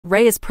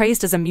Raye is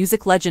praised as a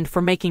music legend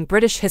for making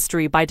British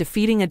history by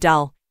defeating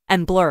Adele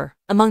and Blur.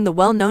 Among the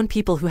well-known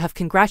people who have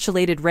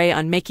congratulated Raye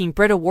on making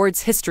Brit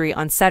Awards history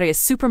on Saturday is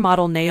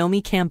supermodel Naomi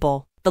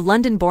Campbell. The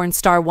London-born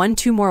star won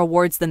 2 more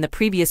awards than the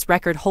previous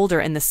record holder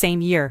in the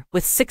same year,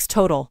 with 6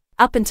 total,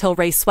 up until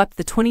Raye swept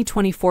the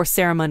 2024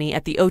 ceremony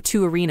at the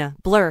O2 Arena.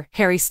 Blur,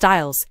 Harry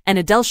Styles, and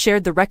Adele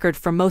shared the record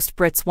for most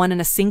Brits won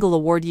in a single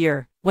award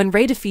year. When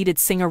Raye defeated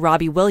singer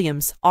Robbie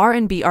Williams,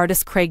 R&B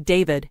artist Craig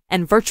David,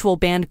 and virtual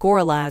band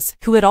Gorillaz,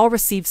 who had all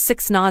received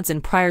 6 nods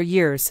in prior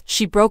years,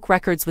 she broke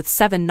records with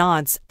 7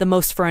 nods, the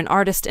most for an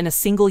artist in a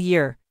single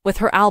year. With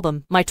her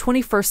album, My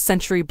 21st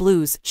Century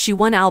Blues, she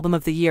won Album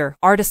of the Year,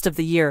 Artist of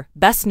the Year,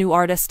 Best New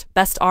Artist,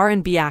 Best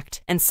R&B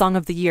Act, and Song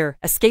of the Year.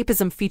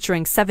 Escapism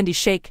featuring 70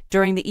 Shake.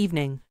 During the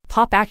evening,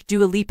 pop act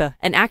Dua Lipa,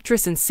 an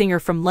actress and singer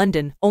from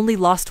London, only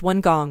lost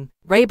 1 gong.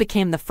 Raye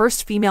became the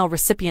first female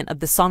recipient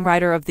of the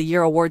Songwriter of the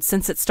Year award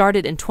since it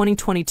started in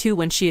 2022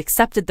 when she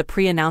accepted the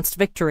pre-announced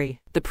victory.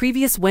 The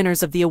previous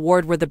winners of the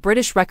award were the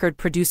British record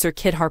producer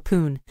Kid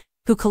Harpoon,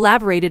 who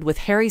collaborated with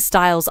Harry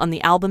Styles on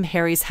the album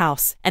Harry's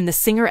House, and the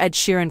singer Ed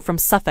Sheeran from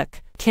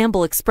Suffolk.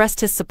 Campbell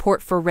expressed his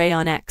support for Raye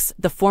on X,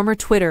 the former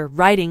Twitter,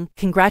 writing,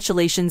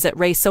 "Congratulations at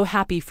Raye, so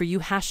happy for you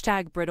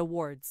 #Brit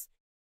Awards."